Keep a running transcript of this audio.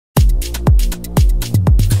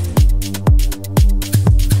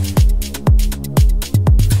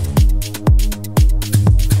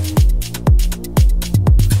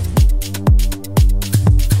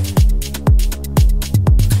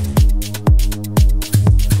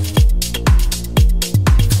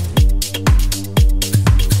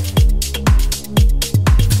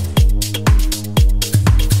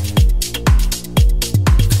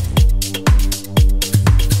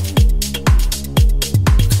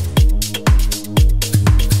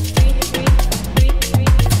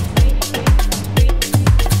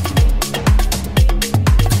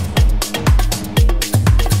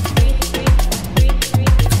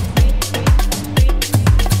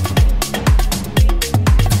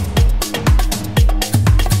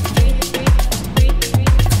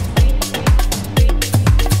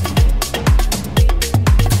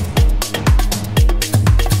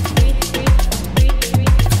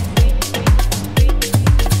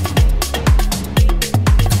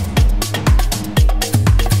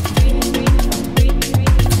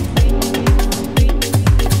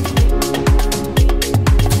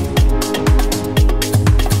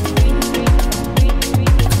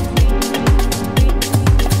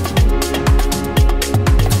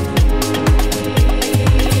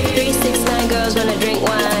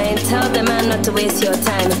not to waste your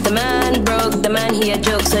time. If the man broke, the man he a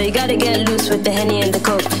joke, so you gotta get loose with the Henny and the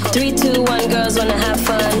Coke. 3, 2, 1, girls wanna have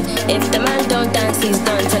fun. If the man don't dance, he's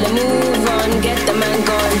done. Tell him move on, get the man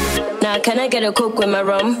gone. Now can I get a Coke with my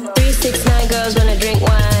rum? 3, 6, 9, girls wanna drink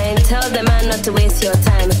wine. Tell the man not to waste your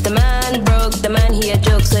time. If the man broke, the man he a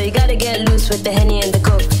joke, so you gotta get loose with the Henny and the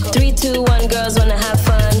Coke. 3, 2, 1, girls wanna have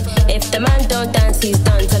fun. If the man don't dance, he's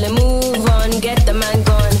done. Tell him move on, get the man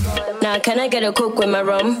gone. Now can I get a Coke with my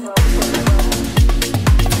rum?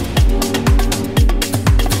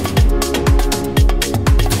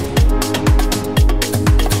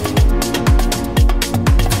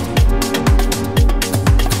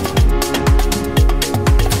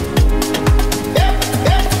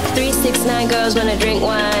 9 girls wanna drink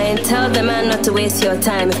wine. Tell the man not to waste your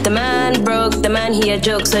time. If the man broke, the man he a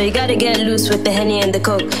joke, so you gotta get loose with the Henny and the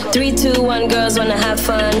Coke. 3, 2, 1, girls wanna have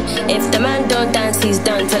fun. If the man don't dance, he's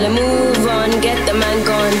done. Tell him move on, get the man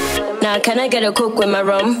gone. Now can I get a Coke with my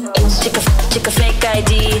rum? Chick a fake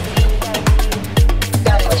ID.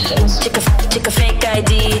 Chick a fake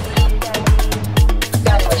ID.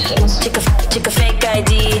 Chick a fake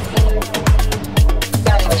ID.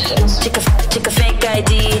 Chick a fake ID. Chick a fake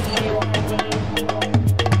ID.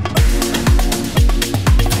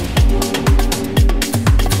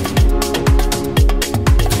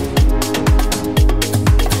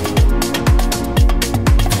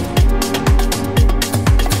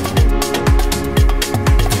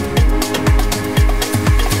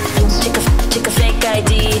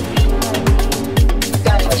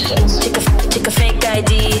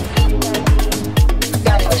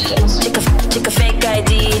 Chick a fake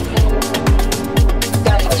ID.